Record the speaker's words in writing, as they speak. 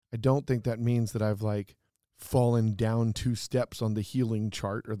I don't think that means that I've like fallen down 2 steps on the healing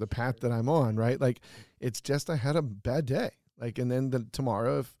chart or the path that I'm on, right? Like, it's just I had a bad day. Like, and then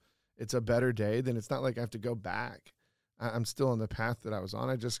tomorrow, if it's a better day, then it's not like I have to go back. I'm still on the path that I was on.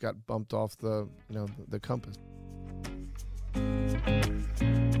 I just got bumped off the compass.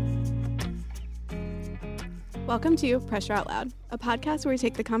 Welcome to Pressure Out Loud, a podcast where we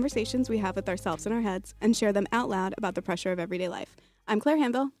take the conversations we have with ourselves in our heads and share them out loud about the pressure of everyday life. I'm Claire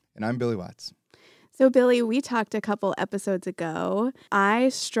Hanville. And I'm Billy Watts. So, Billy, we talked a couple episodes ago. I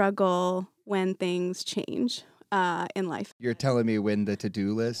struggle when things change in life. You're telling me when the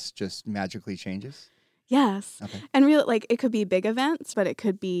to-do list just magically changes? Yes. Okay. And really, like, it could be big events, but it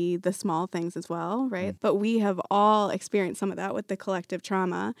could be the small things as well, right? But we have all experienced some of that with the collective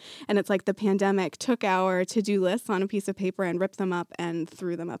trauma. And it's like the pandemic took our to-do lists on a piece of paper and ripped them up and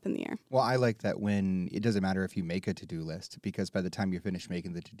threw them up in the air. Well, I like that when it doesn't matter if you make a to-do list, because by the time you're finished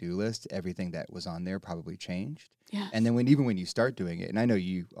making the to-do list, everything that was on there probably changed. Yes. And then even when you start doing it, and I know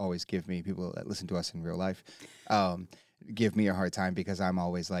you always give me, people that listen to us in real life, give me a hard time because I'm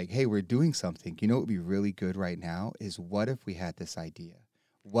always like, hey, we're doing something. You know what would be really good right now is what if we had this idea?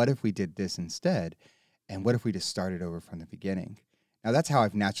 What if we did this instead? And what if we just started over from the beginning? Now, that's how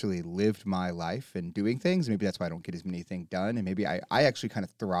I've naturally lived my life and doing things. Maybe that's why I don't get as many things done. And maybe I actually kind of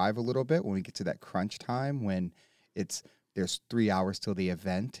thrive a little bit when we get to that crunch time when there's 3 hours till the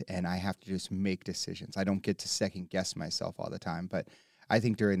event and I have to just make decisions. I don't get to second guess myself all the time. But I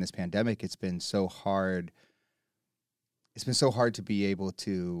think during this pandemic, it's been so hard. It's been so hard to be able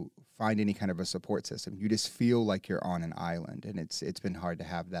to find any kind of a support system. You just feel like you're on an island, and it's been hard to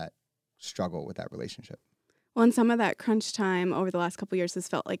have that struggle with that relationship. Well, and some of that crunch time over the last couple of years has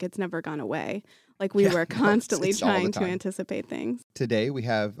felt like it's never gone away. Like we were constantly it's all the trying to time. anticipate things. Today we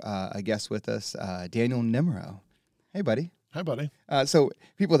have a guest with us, Daniel Nemerow. Hey, buddy. Hi, buddy. So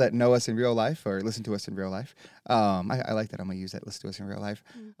people that know us in real life or listen to us in real life, I like that. I'm going to use that, listen to us in real life.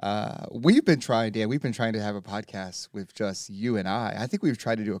 We've been trying to have a podcast with just you and I. I think we've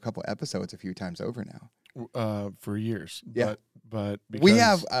tried to do a couple episodes a few times over now. For years. Yeah. But we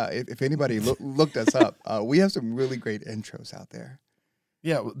have, if anybody looked us up, we have some really great intros out there.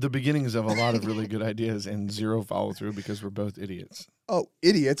 Yeah, the beginnings of a lot of really good ideas and zero follow through because we're both idiots. Oh,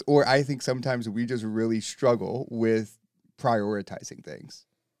 idiots. Or I think sometimes we just really struggle with prioritizing things.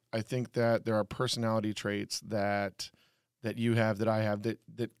 I think that there are personality traits that you have, that I have,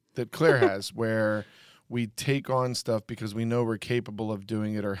 that Claire has, where we take on stuff because we know we're capable of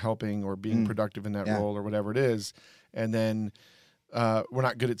doing it or helping or being productive in that role or whatever it is, and then we're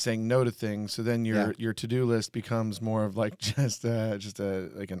not good at saying no to things. So then your to-do list becomes more of like just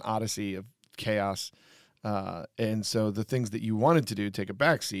like an odyssey of chaos. And so the things that you wanted to do take a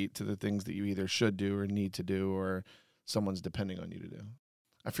backseat to the things that you either should do or need to do or someone's depending on you to do.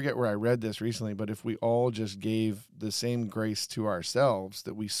 I forget where I read this recently, but if we all just gave the same grace to ourselves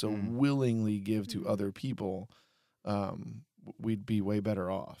that we so willingly give to other people, we'd be way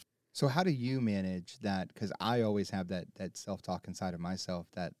better off. So how do you manage that? Because I always have that self-talk inside of myself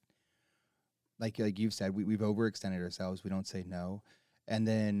that, like you've said, we've overextended ourselves. We don't say no. And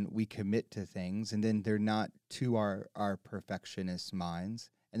then we commit to things, and then they're not to our perfectionist minds.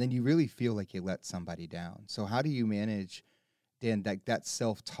 And then you really feel like you let somebody down. So how do you manage, Dan, that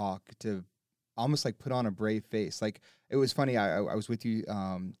self-talk to almost like put on a brave face? Like, it was funny, I was with you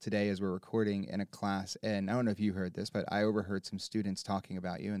today as we're recording in a class, and I don't know if you heard this, but I overheard some students talking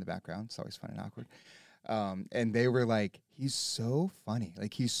about you in the background. It's always fun and awkward. And they were like, he's so funny.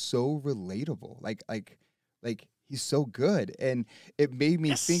 Like, he's so relatable. Like he's so good. And it made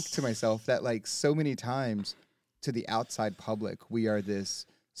me think to myself that, like, so many times to the outside public, we are this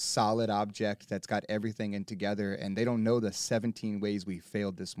solid object that's got everything in together, and they don't know the 17 ways we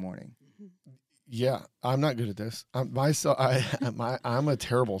failed this morning. Yeah, I'm not good at this. I'm a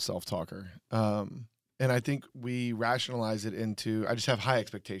terrible self-talker. And I think we rationalize it into, I just have high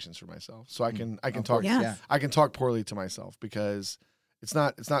expectations for myself. So I can talk I can talk poorly to myself because it's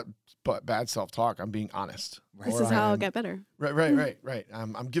not bad self-talk. I'm being honest. Right. This is how I'll get better. Right.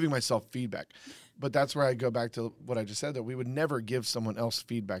 I'm giving myself feedback. But that's where I go back to what I just said, that we would never give someone else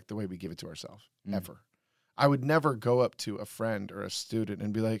feedback the way we give it to ourselves, ever. I would never go up to a friend or a student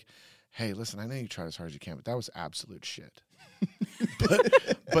and be like, hey, listen, I know you tried as hard as you can, but that was absolute shit.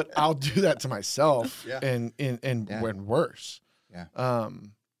 but I'll do that to myself and when worse. Yeah.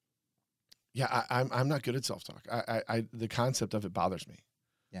 I'm not good at self-talk. I the concept of it bothers me.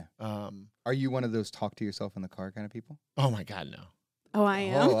 Yeah. Are you one of those talk to yourself in the car kind of people? Oh my God, no. Oh, I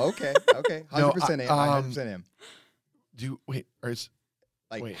am. Oh, okay. 100% am. 100% am.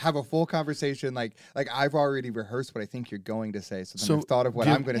 Like Wait. have a full conversation. Like I've already rehearsed what I think you're going to say. So then So I've thought of what do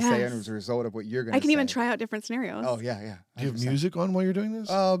you- I'm going to say Yes. as a result of what you're going to I say. can even try out different scenarios. Oh yeah. Do you have 100%. music on while you're doing this?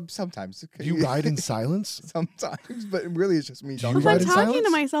 Sometimes. Do you ride in silence? Sometimes, but really it's just me Do you talking. If I'm ride in talking silence?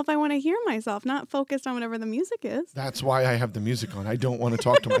 to myself, I want to hear myself, not focused on whatever the music is. That's why I have the music on. I don't want to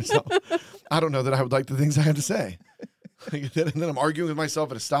talk to myself. I don't know that I would like the things I have to say. And then I'm arguing with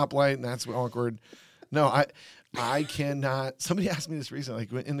myself at a stoplight, and that's awkward. No, I cannot. Somebody asked me this recently,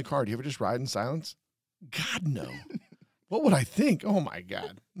 like in the car, do you ever just ride in silence? God, no. What would I think? Oh, my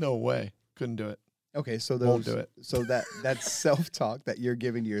God. No way. Couldn't do it. Okay, so Won't do it. So that self-talk that you're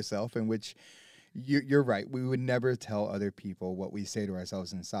giving to yourself, in which you're right, we would never tell other people what we say to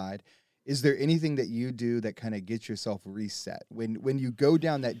ourselves inside. Is there anything that you do that kind of gets yourself reset when you go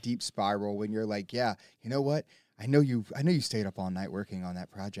down that deep spiral? When you're like, yeah, you know what? I know you stayed up all night working on that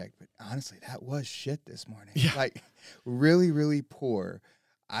project, but honestly, that was shit this morning. Yeah. Like, really, really poor.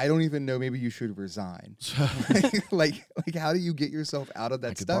 I don't even know. Maybe you should resign. like, how do you get yourself out of that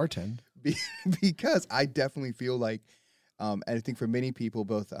I could stuff? bartend. Because I definitely feel like, and I think for many people,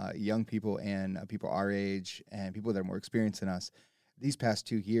 both young people and people our age and people that are more experienced than us, these past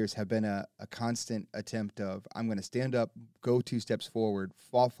 2 years have been a constant attempt of, I'm going to stand up, go 2 steps forward,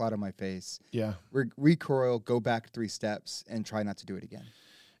 fall flat on my face, Yeah. recoil, go back 3 steps, and try not to do it again.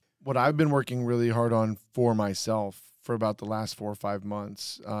 What I've been working really hard on for myself for about the last 4 or 5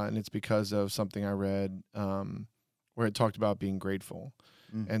 months, and it's because of something I read where it talked about being grateful.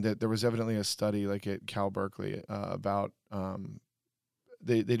 And that there was evidently a study like at Cal Berkeley about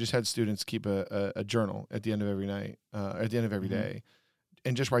they just had students keep a journal at the end of every night, at the end of every day,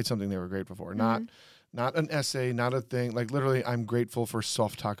 and just write something they were grateful for. Not an essay, not a thing. Like literally, I'm grateful for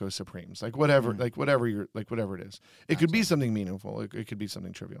soft taco supremes. Like whatever, whatever it is. It could be something meaningful. It could be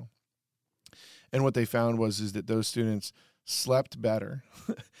something trivial. And what they found is that those students slept better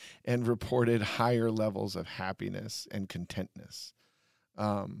and reported higher levels of happiness and contentness.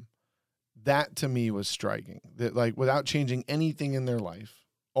 That to me was striking. That like without changing anything in their life,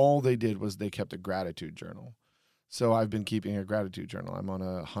 all they did was they kept a gratitude journal. So I've been keeping a gratitude journal. I'm on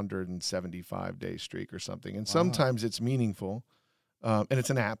a 175-day streak or something, and sometimes it's meaningful, and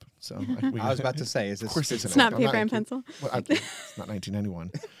it's an app. So I was about to say, is this? Of course It's not paper and pencil. Well, it's not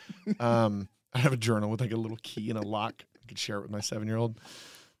 1991. I have a journal with like a little key and a lock. I could share it with my 7-year-old.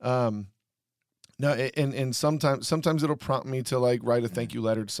 No, and sometimes it'll prompt me to like write a thank you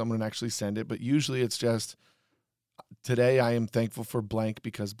letter to someone and actually send it. But usually it's just, today I am thankful for blank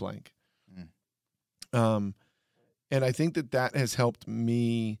because blank. And I think that has helped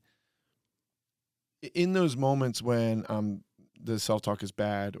me in those moments when the self-talk is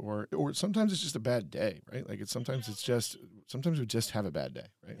bad, or sometimes it's just a bad day, right? Like sometimes we just have a bad day,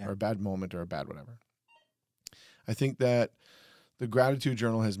 right? Yeah. Or a bad moment or a bad whatever. I think that the gratitude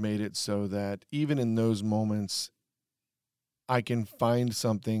journal has made it so that even in those moments, I can find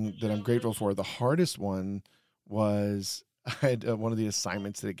something that I'm grateful for. The hardest one was I had one of the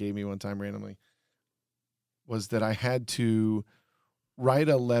assignments that it gave me one time randomly was that I had to write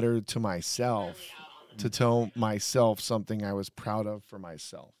a letter to myself to tell myself something I was proud of for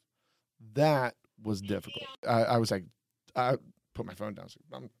myself. That was difficult. I was like, I put my phone down. So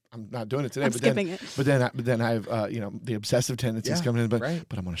I'm not doing it today. I'm skipping it. But then I have the obsessive tendencies coming in. But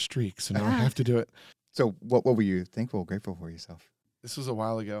I'm on a streak, so now I have to do it. So what were you thankful, grateful for yourself? This was a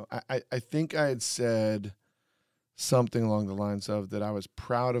while ago. I think I had said something along the lines of that I was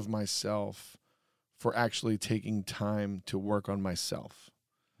proud of myself for actually taking time to work on myself.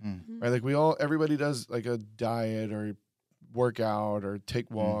 Right? Like everybody does like a diet or work out or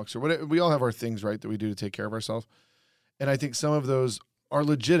take walks or whatever. We all have our things, right, that we do to take care of ourselves. And I think some of those are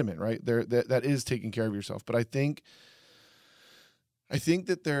legitimate, right? That is taking care of yourself. But I think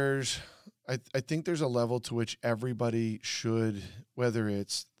that there's a level to which everybody should, whether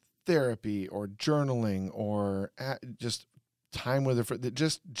it's therapy or journaling or just time with a friend,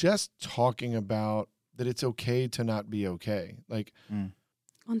 just talking about that it's okay to not be okay. Like,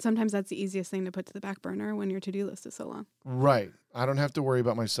 And sometimes that's the easiest thing to put to the back burner when your to-do list is so long. Right. I don't have to worry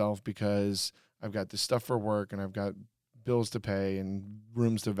about myself because I've got this stuff for work and I've got bills to pay and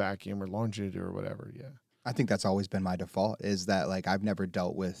rooms to vacuum or laundry to do or whatever. Yeah. I think that's always been my default, is that like I've never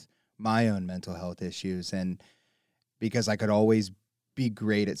dealt with my own mental health issues, and because I could always be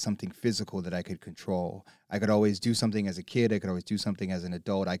great at something physical that I could control. I could always do something as a kid. I could always do something as an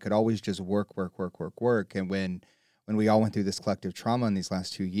adult. I could always just work. And when we all went through this collective trauma in these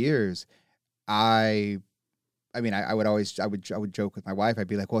last 2 years, I I mean, I would joke with my wife. I'd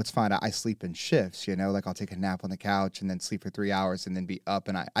be like, well, it's fine. I sleep in shifts, like I'll take a nap on the couch and then sleep for 3 hours and then be up,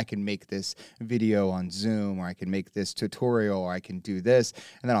 and I can make this video on Zoom, or I can make this tutorial, or I can do this,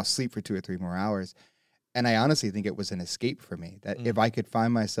 and then I'll sleep for 2 or 3 more hours. And I honestly think it was an escape for me, that if I could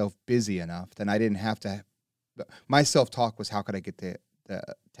find myself busy enough, then I didn't have to. My self-talk was, how could I get the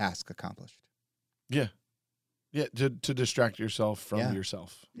task accomplished? Yeah. Yeah, to distract yourself from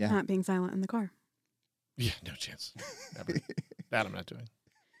yourself. Yeah. Not being silent in the car. Yeah, no chance. Never. That I'm not doing.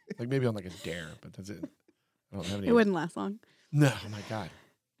 Like maybe on like a dare, but that's it. I don't have any. It wouldn't last long. No, oh my God.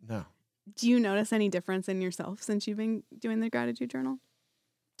 No. Do you notice any difference in yourself since you've been doing the gratitude journal?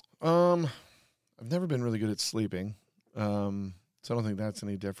 I've never been really good at sleeping. So I don't think that's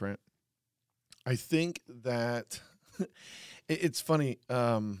any different. I think that it's funny. I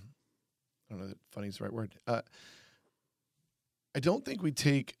don't know that funny is the right word. I don't think we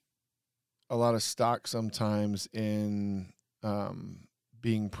take a lot of stock sometimes in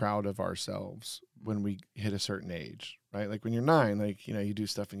being proud of ourselves when we hit a certain age, right? Like when you're 9, like, you do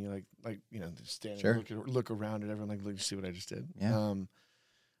stuff and you're like, just stand and look around at everyone, like, look, you see what I just did. Yeah.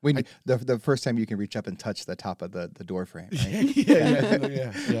 When the first time you can reach up and touch the top of the door frame,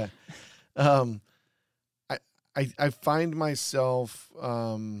 right? yeah. I find myself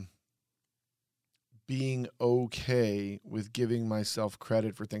being okay with giving myself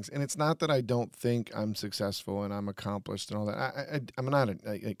credit for things, and it's not that I don't think I'm successful and I'm accomplished and all that. I'm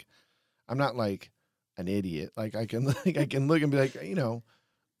not like an idiot. Like I can look and be like,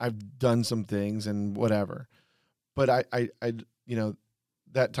 I've done some things and whatever. But I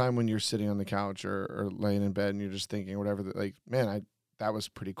that time when you're sitting on the couch or laying in bed and you're just thinking whatever, like, man, that was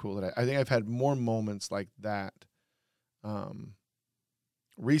pretty cool. That I think I've had more moments like that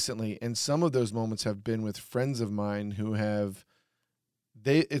recently, and some of those moments have been with friends of mine who have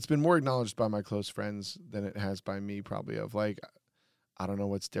it's been more acknowledged by my close friends than it has by me, probably, of like, I don't know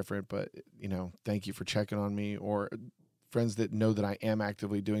what's different, but thank you for checking on me, or friends that know that I am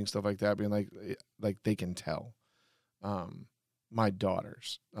actively doing stuff like that, being like they can tell. My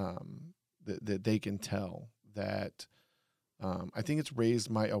daughters, that they can tell that I think it's raised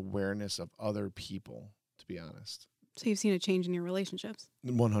my awareness of other people, to be honest. So you've seen a change in your relationships?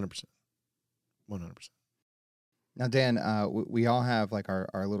 100%. 100%. Now, Dan, we all have like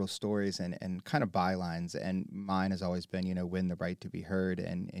our little stories and kind of bylines, and mine has always been, win the right to be heard.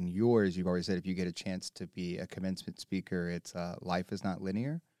 And yours, you've always said, if you get a chance to be a commencement speaker, it's life is not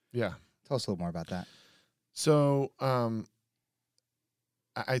linear. Yeah. Tell us a little more about that. So,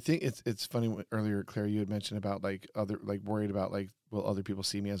 I think it's funny. Earlier, Claire, you had mentioned about worried about will other people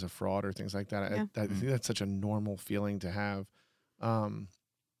see me as a fraud or things like that. Yeah. I think that's such a normal feeling to have.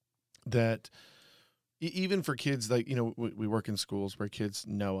 That even for kids, we work in schools where kids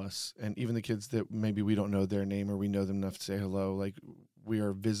know us, and even the kids that maybe we don't know their name or we know them enough to say hello, like, we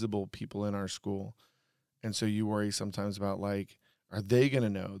are visible people in our school, and so you worry sometimes about are they going to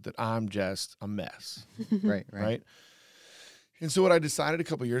know that I'm just a mess? Right. And so what I decided a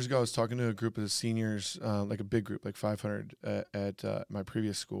couple of years ago, I was talking to a group of seniors, like a big group, like 500 at my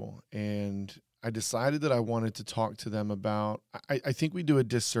previous school. And I decided that I wanted to talk to them about, I think we do a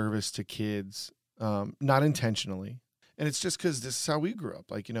disservice to kids, not intentionally. And it's just because this is how we grew up.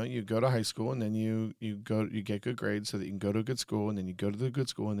 You go to high school and then you get good grades so that you can go to a good school, and then you go to the good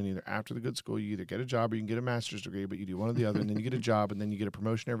school, and then either after the good school, you either get a job or you can get a master's degree, but you do one or the other, and then you get a job, and then you get a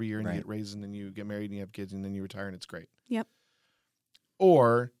promotion every year, and you get raises, and then you get married and you have kids, and then you retire, and it's great. Yep.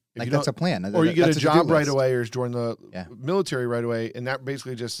 Or that's a plan. Or you get a job right away, or join the military right away, and that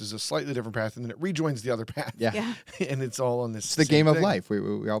basically just is a slightly different path, and then it rejoins the other path. Yeah. And it's all on this. It's the game of life.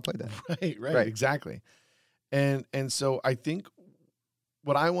 We all play that. Right. Exactly. And so I think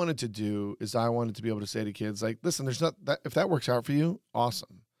what I wanted to do is I wanted to be able to say to kids, like, listen, there's not that, if that works out for you,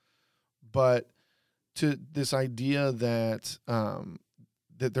 awesome. But to this idea that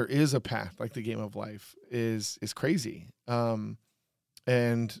that there is a path, like the game of life, is crazy.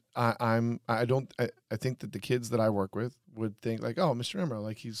 And I think that the kids that I work with would think like, oh, Mr. Nemerow,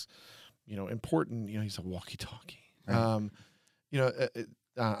 like, he's, important, he's a walkie-talkie. Right.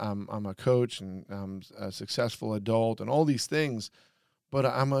 I'm a coach, and I'm a successful adult and all these things, but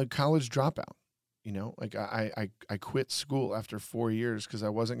I'm a college dropout. I quit school after 4 years because I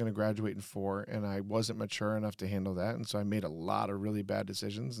wasn't going to graduate in 4, and I wasn't mature enough to handle that. And so I made a lot of really bad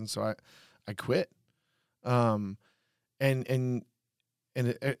decisions. And so I quit. And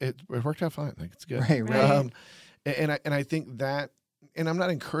it worked out fine. Like, it's good. Right. And I think that, and I'm not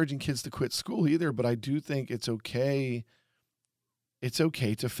encouraging kids to quit school either, but I do think it's okay. It's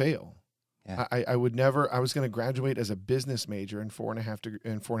okay to fail. Yeah. I would never. I was going to graduate as a business major in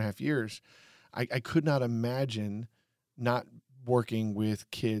 4.5 years. I could not imagine not working with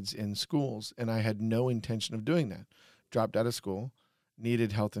kids in schools, and I had no intention of doing that. Dropped out of school,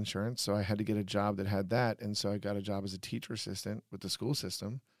 needed health insurance, so I had to get a job that had that, and so I got a job as a teacher assistant with the school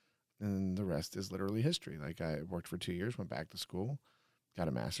system, and the rest is literally history. Like, I worked for 2 years, went back to school, got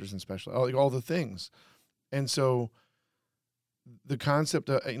a master's in special, like all the things. And so the concept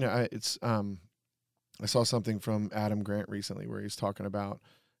of, I saw something from Adam Grant recently where he's talking about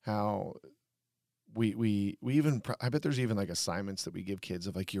how we even, I bet there's even like assignments that we give kids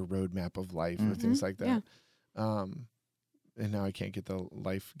of like your roadmap of life or things like that. Yeah. And now I can't get the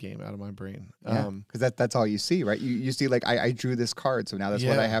life game out of my brain. Yeah, because that's all you see, right? You see, like, I drew this card, so now that's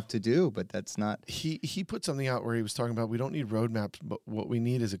what I have to do, but that's not. He put something out where he was talking about we don't need roadmaps, but what we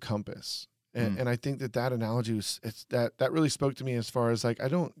need is a compass. And I think that analogy that really spoke to me as far as like,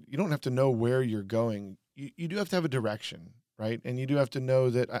 you don't have to know where you're going. You do have to have a direction, right? And you do have to know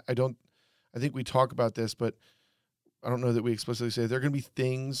that I think we talk about this, but I don't know that we explicitly say there are going to be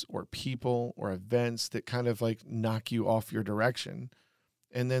things or people or events that kind of like knock you off your direction.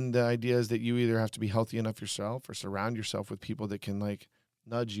 And then the idea is that you either have to be healthy enough yourself or surround yourself with people that can like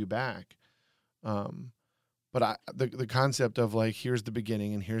nudge you back. But the concept of like, here's the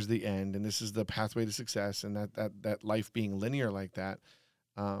beginning and here's the end, and this is the pathway to success, and that life being linear like that,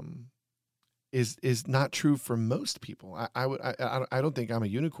 is not true for most people. I don't think I'm a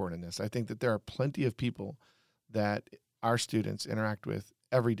unicorn in this. I think that there are plenty of people that our students interact with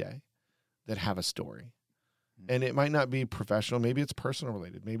every day that have a story. And it might not be professional. Maybe it's personal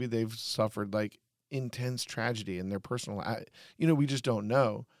related. Maybe they've suffered like intense tragedy in their personal life. We just don't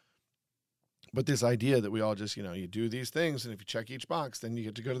know. But this idea that we all just, you do these things, and if you check each box, then you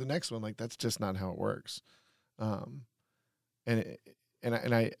get to go to the next one. Like, that's just not how it works. And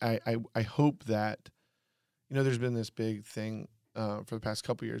I hope that, there's been this big thing for the past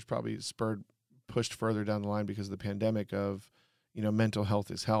couple of years, probably pushed further down the line because of the pandemic of, mental health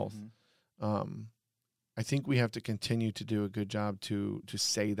is health. I think we have to continue to do a good job to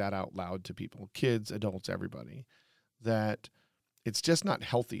say that out loud to people, kids, adults, everybody, that it's just not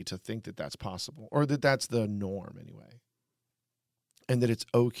healthy to think that that's possible or that that's the norm anyway. And that it's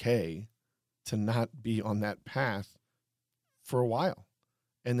okay to not be on that path for a while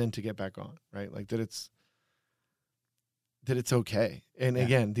and then to get back on, right? Like that it's okay. And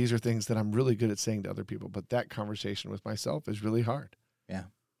again, these are things that I'm really good at saying to other people, but that conversation with myself is really hard. Yeah.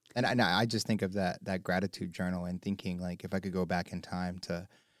 And I just think of that gratitude journal and thinking like, if I could go back in time to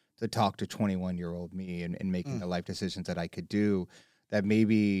talk to 21-year-old me and making the life decisions that I could do, that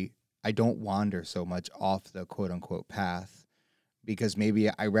maybe I don't wander so much off the quote unquote path, because maybe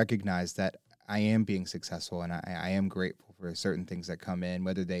I recognize that I am being successful and I am grateful for certain things that come in,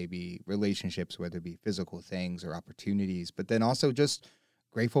 whether they be relationships, whether it be physical things or opportunities, but then also just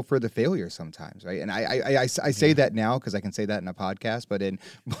grateful for the failure sometimes, right? And I say that now because I can say that in a podcast, but in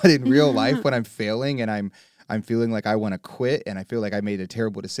real life, when I'm failing and I'm feeling like I want to quit and I feel like I made a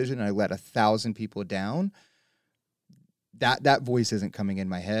terrible decision and I let 1,000 people down, that voice isn't coming in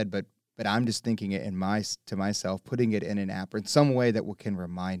my head, but I'm just thinking it to myself, putting it in an app or in some way that can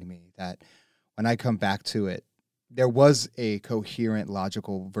remind me that when I come back to it, there was a coherent,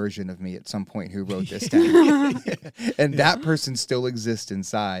 logical version of me at some point who wrote this down. And that person still exists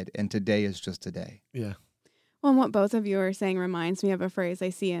inside, and today is just today. Yeah. Well, and what both of you are saying reminds me of a phrase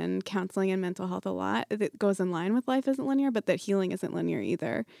I see in counseling and mental health a lot that goes in line with life isn't linear, but that healing isn't linear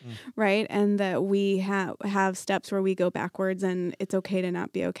either, right? And that we have steps where we go backwards and it's okay to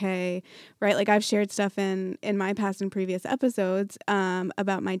not be okay, right? Like I've shared stuff in my past and previous episodes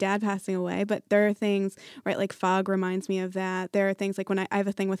about my dad passing away, but there are things, right, like fog reminds me of that. There are things like when I have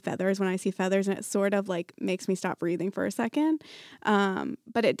a thing with feathers, when I see feathers and it sort of like makes me stop breathing for a second,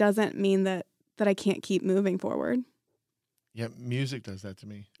 but it doesn't mean that I can't keep moving forward. Yeah, music does that to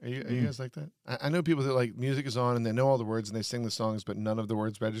me. Are you guys like that? I know people that like music is on and they know all the words and they sing the songs, but none of the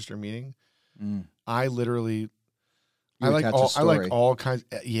words register meaning. I literally, I like all kinds.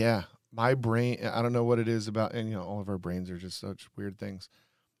 Yeah, my brain. I don't know what it is about, and all of our brains are just such weird things.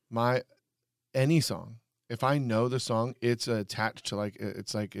 Any song, if I know the song, it's attached to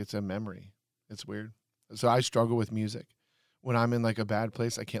it's a memory. It's weird. So I struggle with music. When I'm in like a bad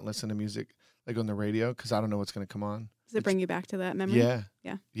place, I can't listen to music like on the radio because I don't know what's going to come on. Does it bring you back to that memory?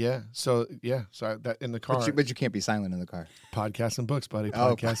 Yeah. So that in the car. But you can't be silent in the car. Podcasts and books, buddy.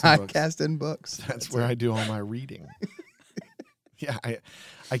 Podcast and books. That's where I do all my reading. Yeah,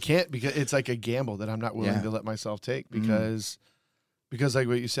 I can't because it's like a gamble that I'm not willing to let myself take because like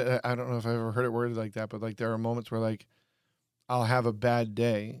what you said, I don't know if I've ever heard it worded like that, but like there are moments where like I'll have a bad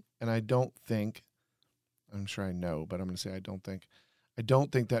day and I'm sure I know, but I'm going to say I don't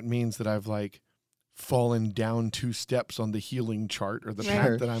think that means that I've like fallen down 2 steps on the healing chart or the Right.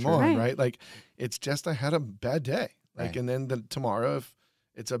 path that I'm Sure. on, Right. right? Like, it's just I had a bad day. Like, Right. and then tomorrow, if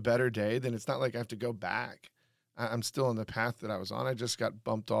it's a better day, then it's not like I have to go back. I'm still on the path that I was on. I just got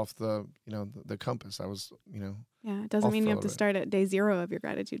bumped off the compass. I was, Yeah, it doesn't I'll mean you have follow to it. start at day 0 of your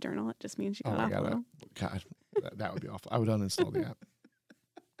gratitude journal. It just means you oh got my off a God, little. that would be awful. I would uninstall the app.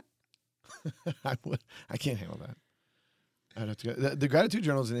 I can't handle that. I'd have to go. The gratitude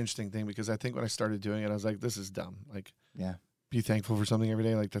journal is an interesting thing because I think when I started doing it, I was like, this is dumb. Like, Yeah. be thankful for something every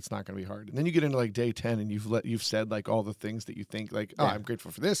day. Like, that's not going to be hard. And then you get into like day 10 and you've said like all the things that you think like, oh, Yeah. I'm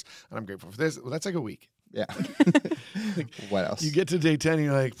grateful for this and I'm grateful for this. Well, that's like a week. Yeah. What else? You get to day 10 and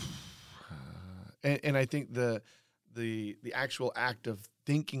you're like, and I think the actual act of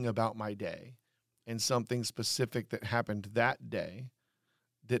thinking about my day and something specific that happened that day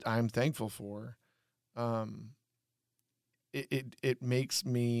that I'm thankful for, it makes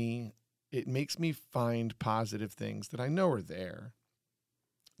me find positive things that I know are there.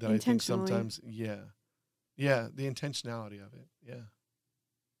 That I think Intentionally. sometimes, the intentionality of it,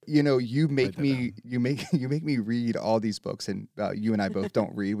 You make Write that me you make me read all these books, and you and I both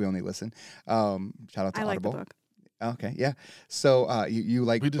don't read; we only listen. Shout out to I like Audible. the book. Okay, yeah. So you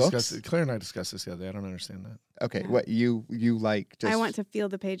like We discussed books? it. Claire and I discussed this the other day. I don't understand that. Okay, Yeah. what you like? Just I want to feel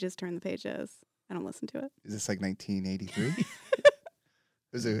the pages, turn the pages. I don't listen to it. Is this like 1983?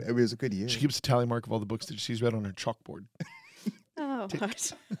 It was a good year. She keeps a tally mark of all the books that she's read on her chalkboard. Oh,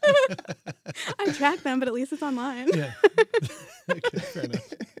 gosh. I track them, but at least it's online. Yeah. Okay, fair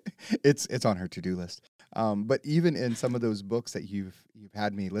enough. It's on her to-do list. But even in some of those books that you've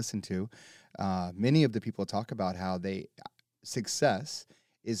had me listen to, many of the people talk about how success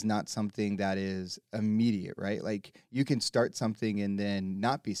is not something that is immediate, right? Like you can start something and then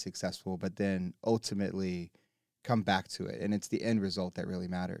not be successful, but then ultimately come back to it. And it's the end result that really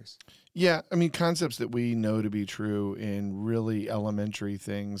matters. Yeah, I mean, concepts that we know to be true in really elementary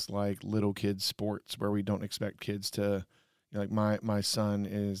things like little kids' sports, where we don't expect kids to, like my son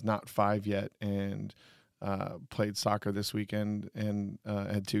is not 5 yet and played soccer this weekend and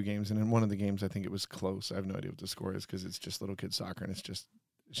had 2 games. And in one of the games, I think it was close. I have no idea what the score is because it's just little kid soccer and it's just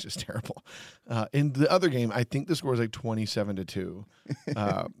terrible. In the other game, I think the score was like 27-2,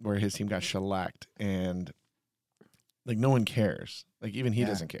 where his team got shellacked and like no one cares. Like even he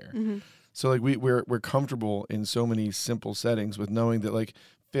doesn't care. Mm-hmm. So like we're comfortable in so many simple settings with knowing that like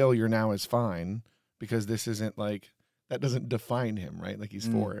failure now is fine because this isn't like that doesn't define him, right? Like he's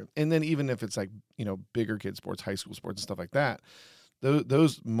for it. And then even if it's like, bigger kid sports, high school sports and stuff like that,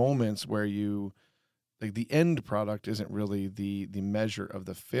 those moments where you like the end product isn't really the measure of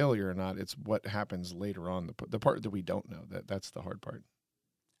the failure or not. It's what happens later on, the part that we don't know. That's the hard part.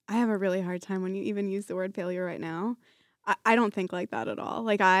 I have a really hard time when you even use the word failure right now. I don't think like that at all.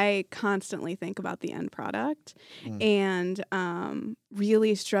 Like I constantly think about the end product and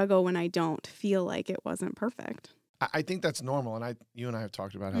really struggle when I don't feel like it wasn't perfect. I think that's normal, and you and I have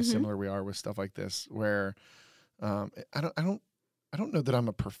talked about how similar we are with stuff like this. Where I don't know that I'm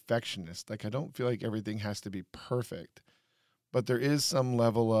a perfectionist. Like I don't feel like everything has to be perfect, but there is some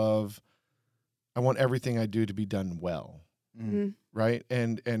level of I want everything I do to be done well. Mm-hmm. Right.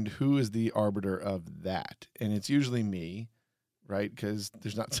 And who is the arbiter of that? And it's usually me, right? Because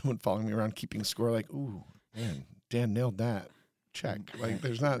there's not someone following me around keeping score like, ooh, man, Dan nailed that. Check. Like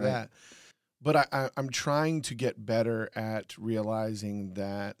there's not that. But I'm trying to get better at realizing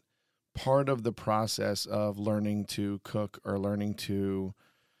that part of the process of learning to cook or learning to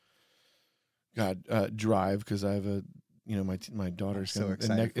drive, because I have my daughter's so gonna,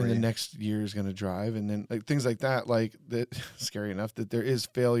 excited in for the you. next year is going to drive, and then like things like that, like that. Scary enough that there is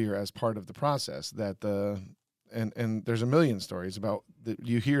failure as part of the process. And there's a million stories about that.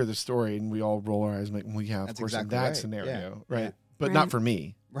 You hear the story, and we all roll our eyes, and like, well, yeah, of That's course, exactly in that right. scenario, Yeah. right? Yeah. But Right. not for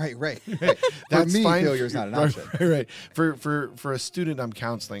me. Right. That's For me, fine. failure is not an option. Right. For a student I'm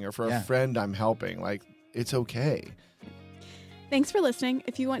counseling or for a Yeah. friend I'm helping, like it's okay. Thanks for listening.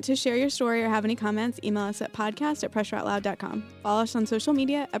 If you want to share your story or have any comments, email us at podcast@pressureoutloud.com. Follow us on social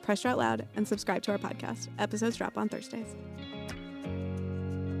media at Pressure Out Loud and subscribe to our podcast. Episodes drop on Thursdays.